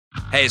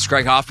Hey, it's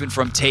Greg Hoffman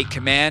from Take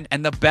Command,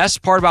 and the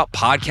best part about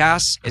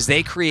podcasts is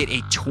they create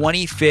a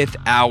 25th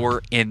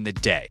hour in the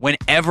day.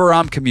 Whenever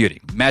I'm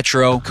commuting,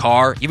 metro,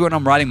 car, even when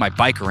I'm riding my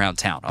bike around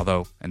town,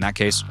 although in that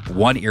case,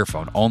 one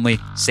earphone only,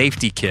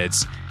 safety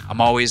kids,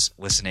 I'm always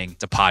listening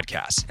to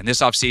podcasts. And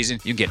this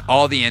offseason, you can get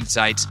all the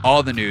insights,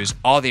 all the news,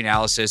 all the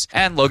analysis,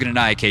 and Logan and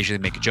I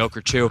occasionally make a joke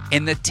or two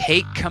in the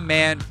Take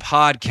Command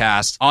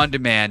podcast on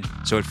demand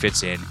so it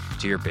fits in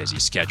to your busy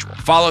schedule.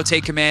 Follow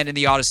Take Command in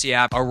the Odyssey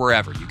app or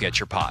wherever you get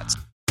your pods.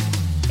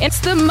 It's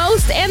the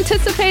most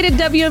anticipated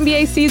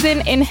WNBA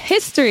season in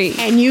history.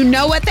 And you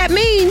know what that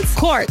means.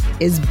 Court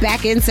is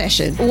back in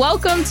session.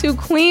 Welcome to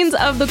Queens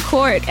of the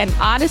Court, an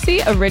Odyssey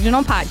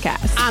original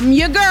podcast. I'm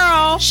your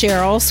girl,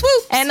 Cheryl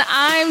Swoop. And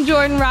I'm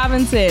Jordan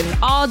Robinson.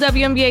 All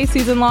WNBA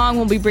season long,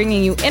 we'll be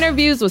bringing you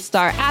interviews with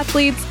star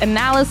athletes,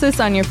 analysis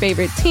on your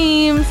favorite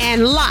teams,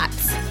 and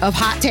lots of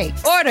hot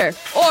takes.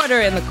 Order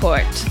in the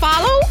court.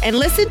 Follow and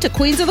listen to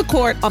Queens of the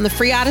Court on the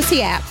free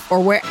Odyssey app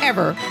or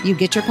wherever you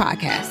get your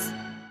podcasts.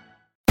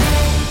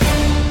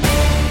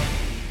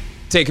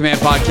 Take Command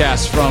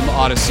podcast from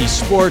Odyssey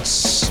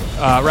Sports.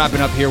 Wrapping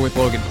up here with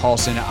Logan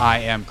Paulsen. I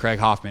am Craig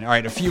Hoffman. All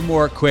right, a few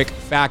more quick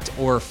fact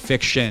or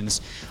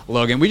fictions.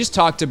 Logan, we just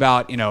talked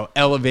about,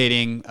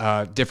 elevating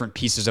different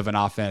pieces of an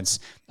offense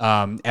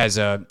as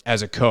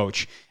a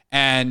coach.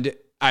 And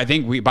I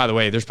think by the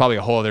way, there's probably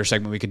a whole other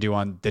segment we could do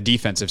on the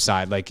defensive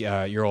side, like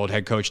your old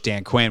head coach,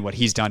 Dan Quinn, what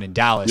he's done in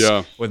Dallas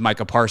with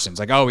Micah Parsons.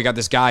 Like, we got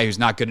this guy who's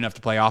not good enough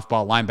to play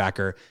off-ball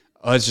linebacker.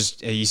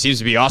 He seems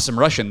to be awesome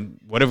rushing.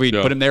 What if we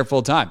put him there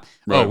full time?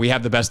 Right. We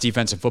have the best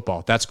defense in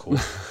football. That's cool.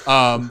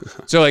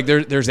 So like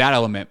there's that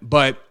element.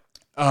 But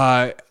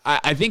I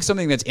think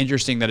something that's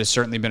interesting that has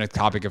certainly been a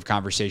topic of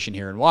conversation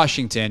here in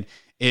Washington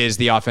is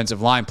the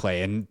offensive line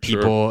play. And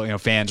people,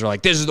 fans are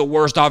like, this is the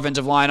worst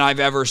offensive line I've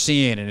ever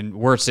seen. And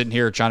we're sitting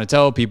here trying to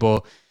tell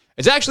people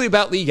it's actually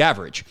about league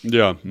average.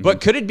 Yeah. Mm-hmm.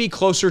 But could it be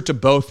closer to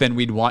both than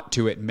we'd want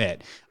to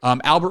admit?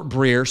 Albert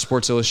Breer,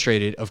 Sports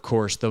Illustrated, of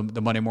course, the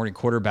Monday morning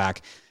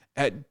quarterback,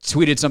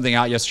 tweeted something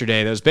out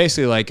yesterday that was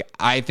basically like,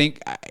 I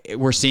think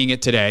we're seeing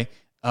it today,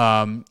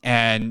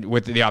 and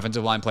with the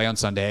offensive line play on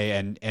Sunday,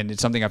 and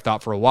it's something I've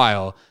thought for a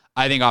while.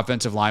 I think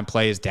offensive line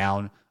play is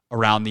down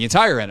around the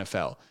entire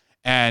NFL,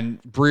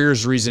 and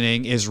Breer's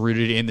reasoning is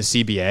rooted in the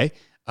CBA,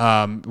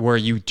 where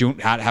you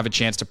don't have a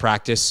chance to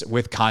practice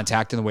with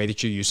contact in the way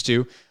that you used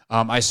to.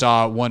 I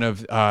saw one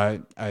of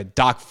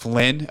Doc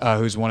Flynn,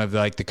 who's one of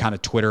the kind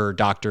of Twitter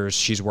doctors.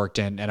 She's worked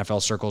in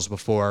NFL circles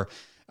before.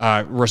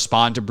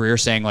 Respond to Breer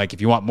saying, like, if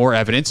you want more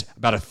evidence,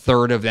 about a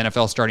third of the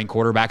NFL starting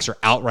quarterbacks are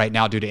out right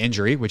now due to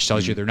injury, which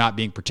tells you they're not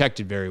being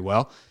protected very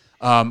well.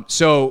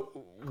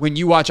 So when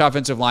you watch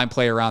offensive line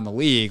play around the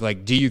league,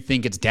 like, do you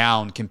think it's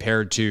down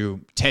compared to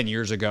 10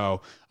 years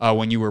ago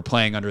when you were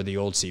playing under the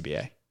old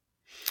CBA?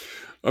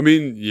 I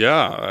mean,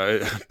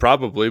 yeah,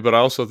 probably, but I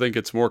also think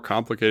it's more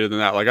complicated than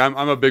that. Like, I'm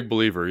a big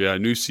believer. Yeah,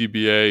 new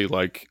CBA,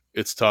 like,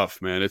 it's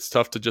tough, man. It's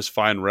tough to just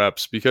find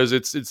reps because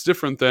it's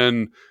different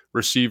than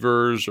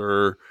receivers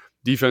or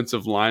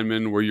defensive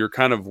linemen where you're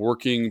kind of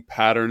working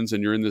patterns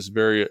and you're in this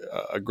very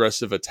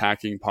aggressive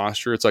attacking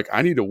posture. It's like,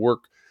 I need to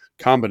work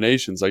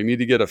combinations. I need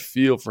to get a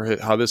feel for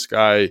how this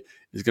guy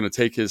is going to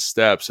take his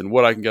steps and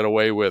what I can get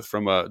away with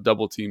from a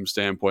double team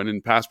standpoint.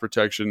 In pass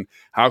protection,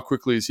 how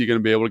quickly is he going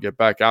to be able to get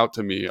back out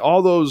to me?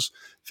 All those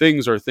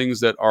things are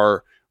things that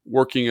are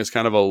working as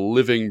kind of a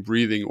living,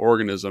 breathing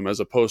organism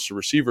as opposed to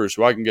receivers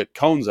who I can get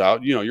cones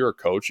out. You're a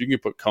coach. You can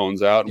put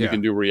cones out and we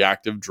can do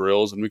reactive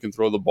drills and we can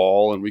throw the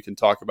ball and we can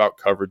talk about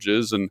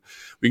coverages and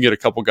we can get a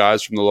couple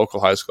guys from the local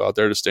high school out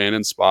there to stand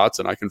in spots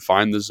and I can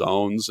find the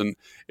zones. And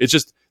it's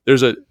just,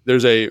 there's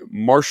a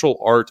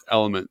martial art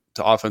element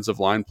to offensive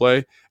line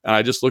play. And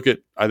I just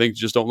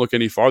don't look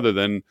any farther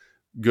than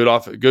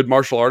good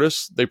martial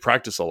artists. They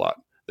practice a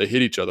lot. They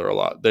hit each other a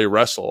lot. They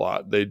wrestle a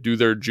lot. They do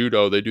their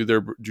judo. They do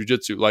their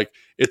jujitsu. Like,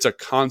 it's a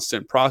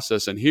constant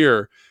process. And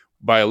here,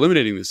 by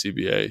eliminating the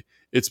CBA,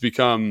 it's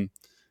become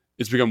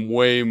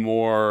way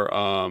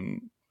more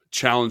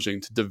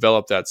challenging to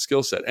develop that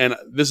skill set. And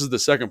this is the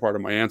second part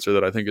of my answer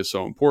that I think is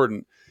so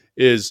important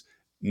is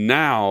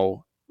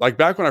now, like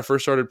back when I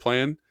first started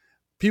playing,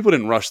 people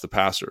didn't rush the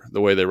passer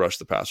the way they rush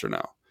the passer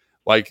now.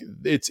 Like,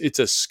 it's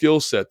a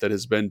skill set that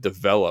has been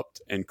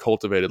developed and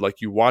cultivated.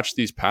 Like, you watch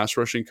these pass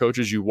rushing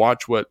coaches, you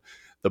watch what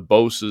the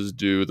Bosa's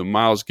do, the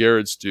Myles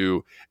Garrett's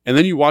do, and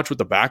then you watch what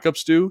the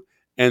backups do,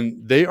 and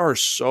they are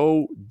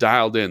so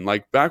dialed in.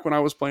 Like, back when I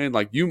was playing,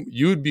 like,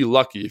 you'd be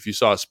lucky if you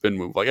saw a spin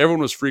move. Like,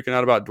 everyone was freaking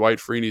out about Dwight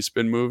Freeney's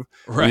spin move,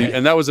 right?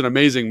 And that was an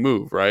amazing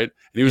move, right? And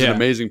he was an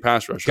amazing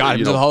pass rusher. Got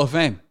him to the Hall of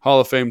Fame.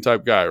 Hall of Fame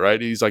type guy, right?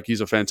 He's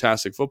a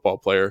fantastic football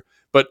player,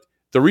 but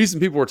the reason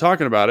people were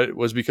talking about it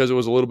was because it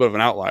was a little bit of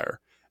an outlier.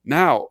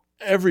 Now,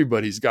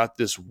 everybody's got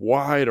this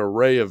wide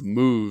array of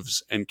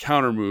moves and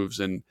counter moves,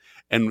 and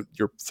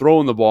you're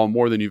throwing the ball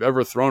more than you've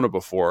ever thrown it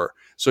before.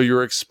 So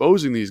you're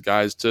exposing these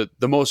guys to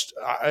the most,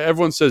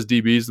 everyone says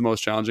DB is the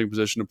most challenging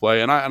position to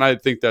play. And I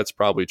think that's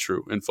probably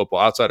true in football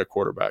outside of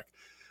quarterback.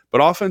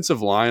 But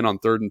offensive line on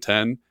 3rd and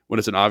 10, when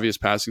it's an obvious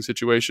passing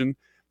situation,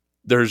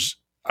 there's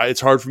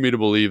it's hard for me to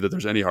believe that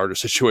there's any harder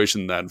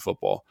situation than that in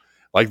football.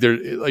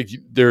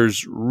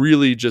 There's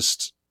really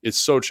just, it's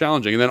so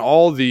challenging. And then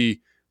all the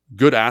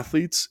good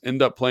athletes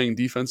end up playing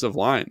defensive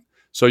line.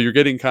 So you're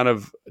getting kind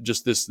of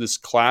just this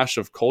clash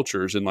of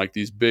cultures and like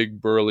these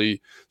big,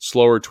 burly,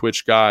 slower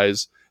twitch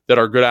guys that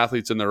are good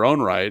athletes in their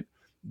own right,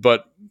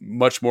 but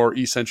much more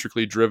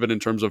eccentrically driven in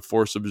terms of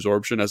force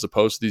absorption, as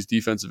opposed to these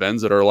defensive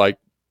ends that are like,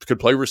 could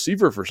play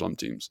receiver for some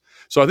teams.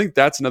 So I think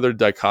that's another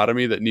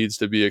dichotomy that needs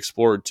to be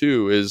explored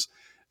too, is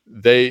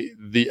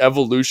the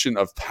evolution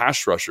of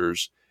pass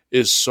rushers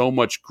is so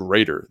much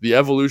greater. The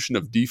evolution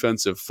of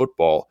defensive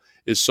football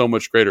is so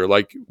much greater.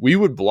 Like, we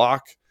would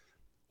block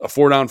a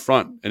 4-down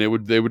front and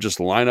they would just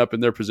line up in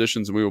their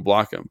positions and we would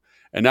block them.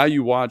 And now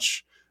you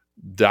watch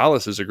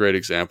Dallas is a great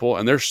example,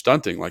 and they're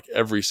stunting like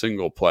every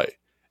single play.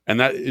 And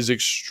that is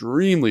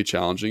extremely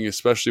challenging,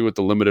 especially with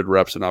the limited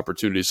reps and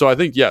opportunities. So I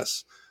think,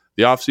 yes,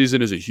 the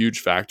offseason is a huge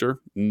factor,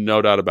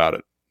 no doubt about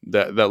it.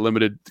 That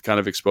limited kind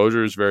of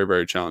exposure is very,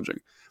 very challenging.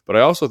 But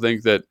I also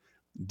think that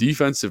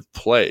defensive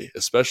play,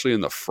 especially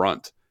in the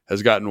front,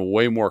 has gotten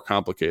way more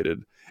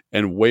complicated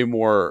and way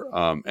more,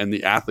 and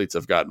the athletes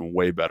have gotten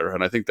way better.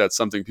 And I think that's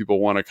something people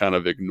want to kind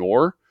of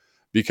ignore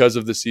because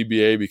of the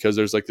CBA, because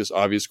there's like this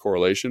obvious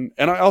correlation.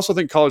 And I also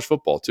think college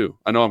football too.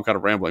 I know I'm kind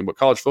of rambling, but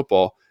college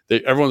football,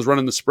 everyone's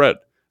running the spread.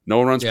 No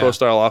one runs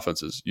pro-style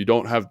offenses. You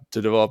don't have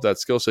to develop that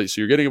skill set.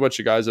 So you're getting a bunch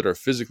of guys that are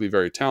physically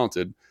very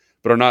talented,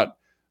 but are not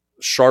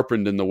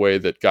sharpened in the way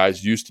that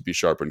guys used to be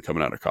sharpened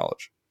coming out of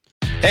college.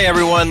 Hey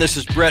everyone, this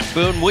is Brett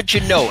Boone. Would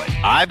you know it?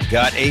 I've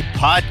got a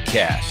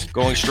podcast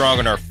going strong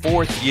in our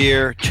 4th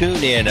year.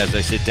 Tune in as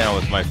I sit down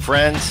with my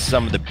friends,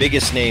 some of the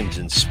biggest names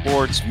in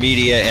sports,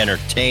 media,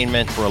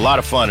 entertainment, for a lot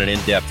of fun and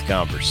in-depth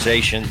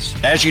conversations.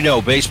 As you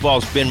know,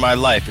 baseball's been my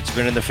life. It's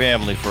been in the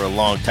family for a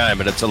long time,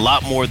 but it's a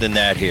lot more than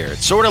that here.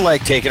 It's sort of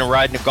like taking a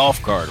ride in a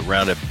golf cart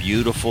around a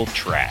beautiful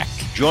track.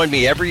 Join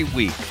me every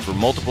week for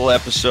multiple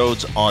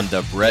episodes on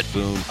the Brett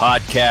Boone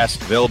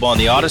Podcast, available on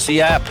the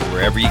Odyssey app or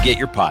wherever you get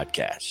your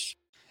podcasts.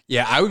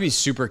 Yeah, I would be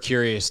super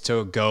curious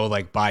to go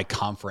like by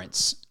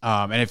conference.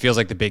 And it feels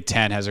like the Big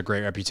Ten has a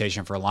great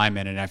reputation for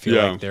linemen. And I feel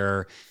like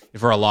there,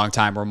 for a long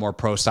time, were more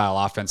pro style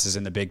offenses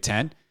in the Big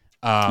Ten.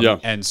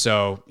 And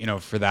so,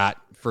 for that,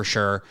 for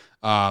sure,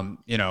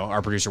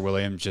 our producer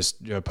William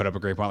just put up a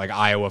great point. Like,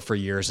 Iowa for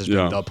years has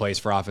been the place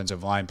for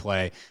offensive line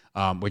play,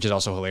 which is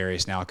also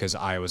hilarious now because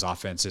Iowa's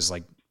offense is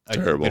like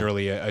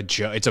literally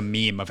it's a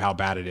meme of how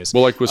bad it is.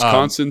 Well, like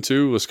Wisconsin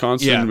too,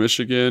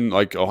 Michigan,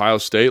 like Ohio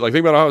State. Like,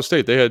 think about Ohio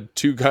State. They had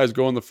 2 guys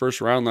go in the first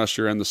round last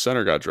year, and the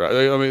center got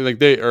drafted. I mean, he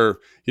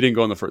didn't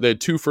go in the first. They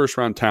had 2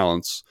 first-round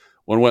talents.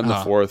 One went in the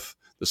 4th.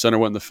 The center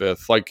went in the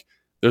 5th. Like,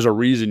 there's a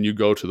reason you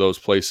go to those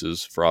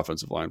places for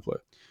offensive line play.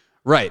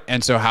 Right.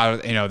 And so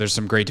there's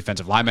some great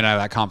defensive linemen out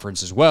of that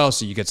conference as well.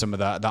 So you get some of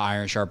the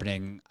iron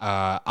sharpening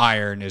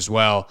iron as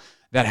well.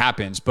 That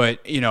happens. But,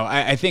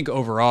 I think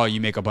overall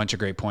you make a bunch of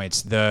great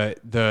points.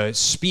 The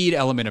speed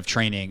element of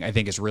training, I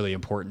think, is really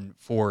important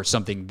for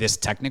something this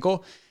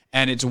technical.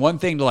 And it's one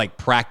thing to like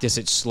practice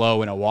it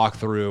slow in a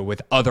walkthrough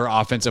with other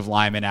offensive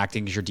linemen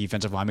acting as your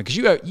defensive linemen, because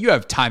you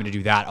have time to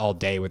do that all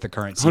day with the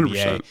current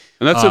CBA. 100%.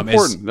 And that's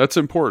important. That's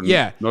important.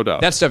 Yeah, no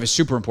doubt. That stuff is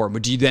super important.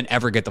 But do you then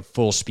ever get the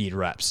full speed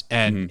reps?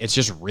 And it's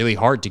just really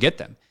hard to get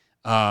them.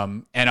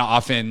 And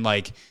often,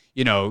 like,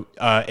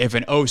 if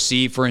an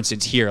OC, for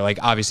instance, here, like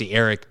obviously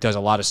Eric does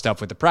a lot of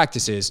stuff with the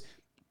practices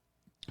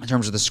in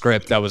terms of the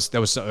script. That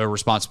was a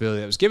responsibility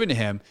that was given to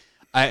him.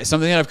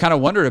 Something that I've kind of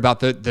wondered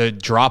about the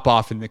drop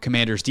off in the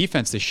Commanders'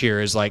 defense this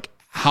year is like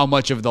how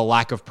much of the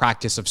lack of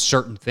practice of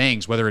certain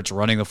things, whether it's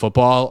running the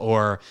football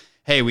or,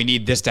 hey, we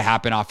need this to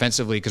happen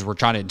offensively because we're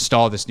trying to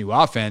install this new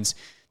offense.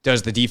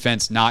 Does the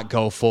defense not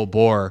go full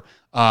bore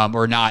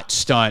or not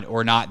stunt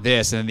or not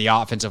this? And then the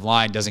offensive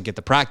line doesn't get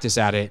the practice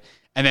at it.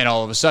 And then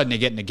all of a sudden they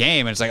get in the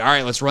game and it's like, all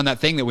right, let's run that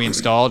thing that we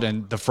installed,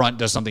 and the front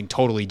does something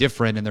totally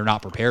different and they're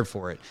not prepared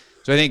for it.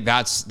 So I think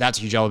that's a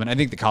huge element. I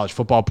think the college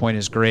football point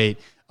is great.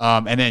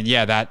 And then,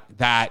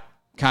 that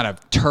kind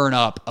of turn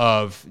up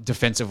of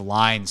defensive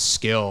line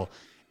skill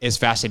is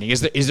fascinating.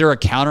 Is there a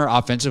counter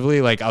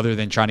offensively, like other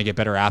than trying to get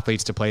better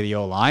athletes to play the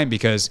O-line?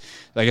 Because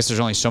I guess there's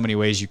only so many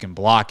ways you can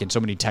block and so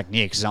many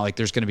techniques. It's not like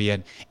there's going to be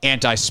an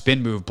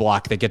anti-spin move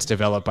block that gets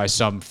developed by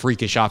some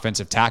freakish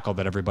offensive tackle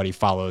that everybody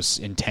follows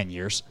in 10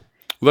 years.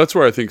 Well, that's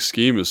where I think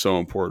scheme is so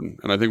important.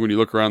 And I think when you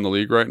look around the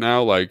league right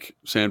now, like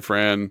San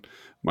Fran,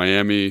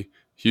 Miami,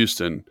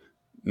 Houston,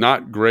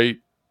 not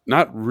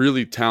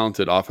really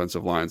talented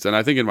offensive lines. And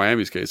I think in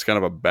Miami's case, kind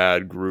of a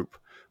bad group,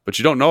 but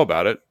you don't know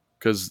about it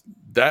because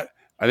I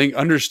think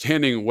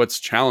understanding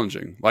what's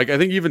challenging. Like, I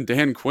think even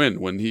Dan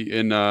Quinn, when he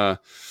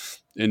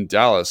in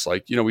Dallas,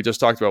 like, we just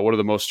talked about what are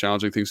the most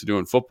challenging things to do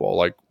in football,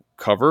 like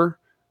cover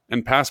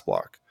and pass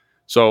block.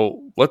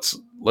 So let's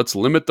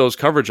limit those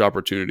coverage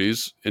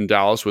opportunities in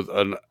Dallas with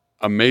an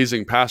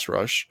amazing pass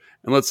rush,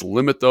 and let's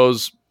limit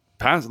those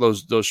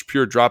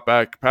pure drop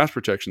back pass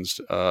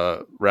protections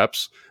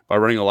reps by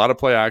running a lot of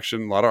play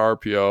action, a lot of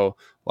RPO,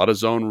 a lot of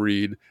zone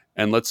read,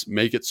 and let's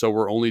make it so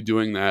we're only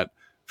doing that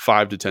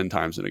 5 to 10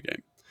 times in a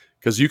game.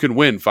 because you can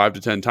win 5 to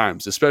 10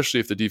 times, especially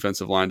if the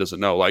defensive line doesn't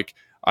know. Like,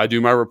 I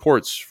do my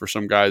reports for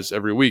some guys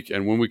every week,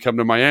 and when we come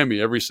to Miami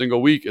every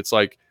single week, it's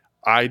like,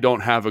 I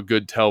don't have a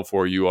good tell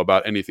for you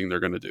about anything they're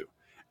going to do.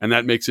 And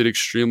that makes it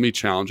extremely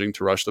challenging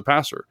to rush the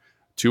passer.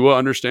 Tua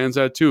understands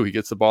that too. He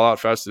gets the ball out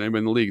faster than anybody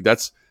in the league.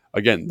 That's,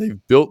 again,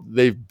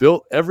 they've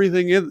built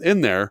everything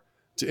in there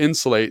to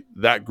insulate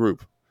that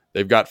group.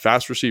 They've got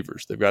fast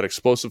receivers. They've got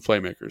explosive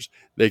playmakers.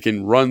 They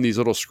can run these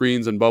little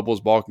screens and bubbles.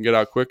 Ball can get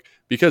out quick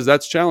because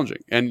that's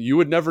challenging. And you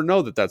would never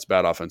know that that's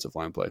bad offensive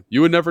line play.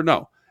 You would never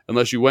know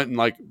unless you went and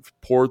like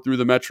poured through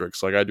the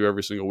metrics like I do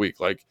every single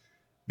week. Like,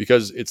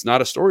 because it's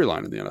not a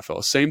storyline in the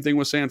NFL. Same thing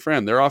with San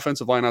Fran. Their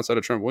offensive line outside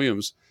of Trent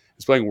Williams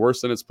is playing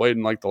worse than it's played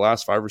in like the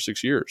last 5 or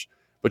 6 years.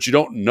 But you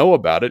don't know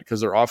about it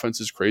because their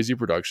offense is crazy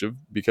productive,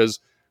 because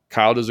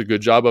Kyle does a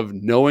good job of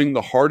knowing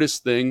the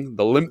hardest thing,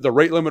 the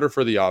rate limiter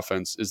for the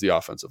offense is the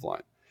offensive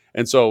line.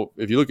 And so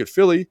if you look at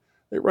Philly,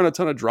 they run a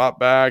ton of drop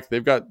back.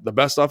 They've got the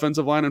best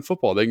offensive line in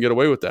football. They can get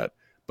away with that.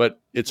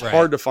 But it's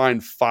hard to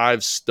find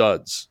 5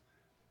 studs.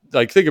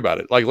 Like, think about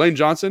it. Like Lane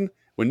Johnson,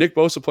 when Nick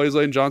Bosa plays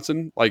Lane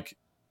Johnson, like,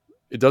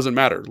 it doesn't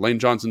matter. Lane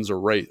Johnson's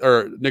erased,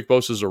 or Nick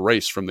Bosa's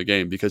erased from the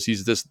game because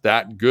he's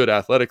that good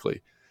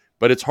athletically.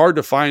 But it's hard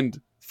to find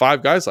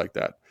 5 guys like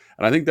that.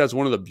 And I think that's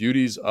one of the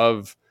beauties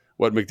of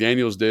what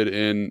McDaniels did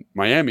in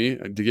Miami.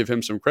 To give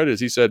him some credit, is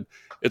he said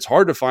it's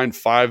hard to find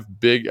 5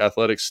 big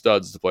athletic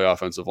studs to play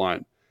offensive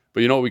line.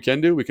 But you know what we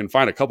can do? We can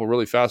find a couple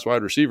really fast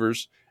wide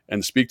receivers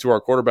and speak to our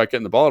quarterback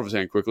getting the ball out of his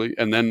hand quickly,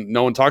 and then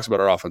no one talks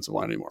about our offensive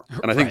line anymore.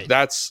 And I think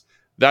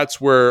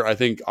that's where I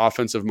think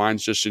offensive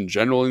minds just in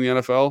general in the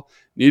NFL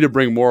need to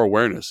bring more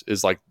awareness,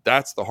 is like,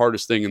 that's the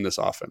hardest thing in this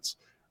offense.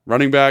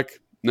 Running back,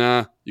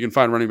 you can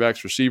find running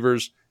backs,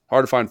 receivers,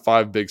 hard to find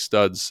 5 big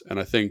studs. And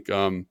I think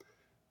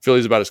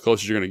Philly's about as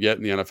close as you're going to get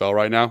in the NFL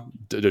right now.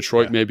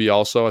 Detroit maybe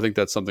also. I think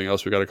that's something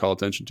else we got to call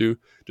attention to.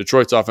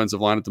 Detroit's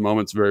offensive line at the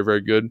moment is very,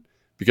 very good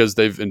because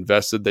they've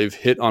invested, they've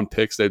hit on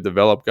picks, they've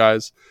developed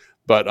guys.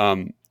 But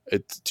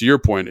to your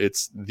point,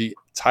 it's the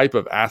type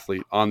of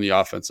athlete on the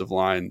offensive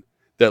line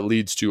that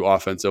leads to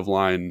offensive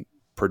line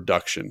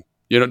production.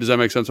 You know, does that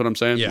make sense what I'm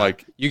saying? Yeah.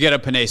 Like, you get a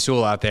Penei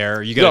Sewell out there,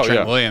 or you get a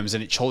Trent Williams,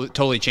 and it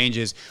totally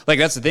changes. Like,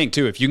 that's the thing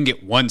too. If you can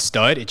get one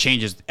stud, it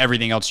changes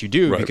everything else you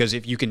do. Because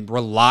if you can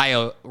rely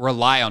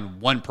on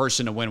one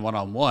person to win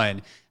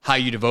one-on-one, how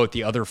you devote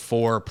the other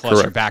 4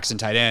 plus your backs and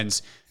tight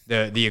ends,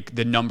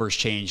 the numbers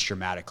change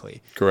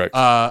dramatically. Correct.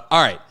 All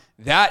right.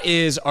 That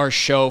is our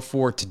show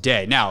for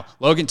today. Now,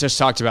 Logan just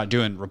talked about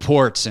doing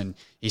reports, and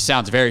he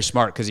sounds very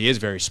smart because he is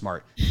very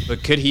smart.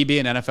 But could he be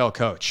an NFL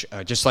coach?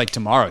 Just like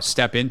tomorrow,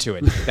 step into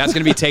it. That's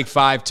going to be Take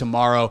 5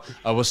 tomorrow.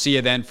 We'll see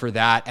you then for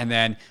that. And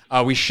then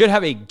we should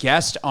have a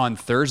guest on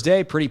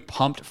Thursday. Pretty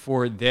pumped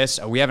for this.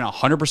 We haven't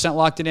 100%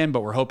 locked it in,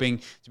 but we're hoping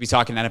to be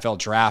talking NFL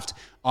draft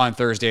on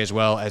Thursday as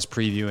well as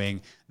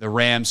previewing the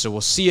Rams. So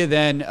we'll see you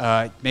then.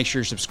 Make sure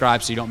you're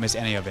subscribed so you don't miss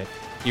any of it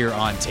here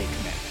on Take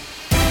Command.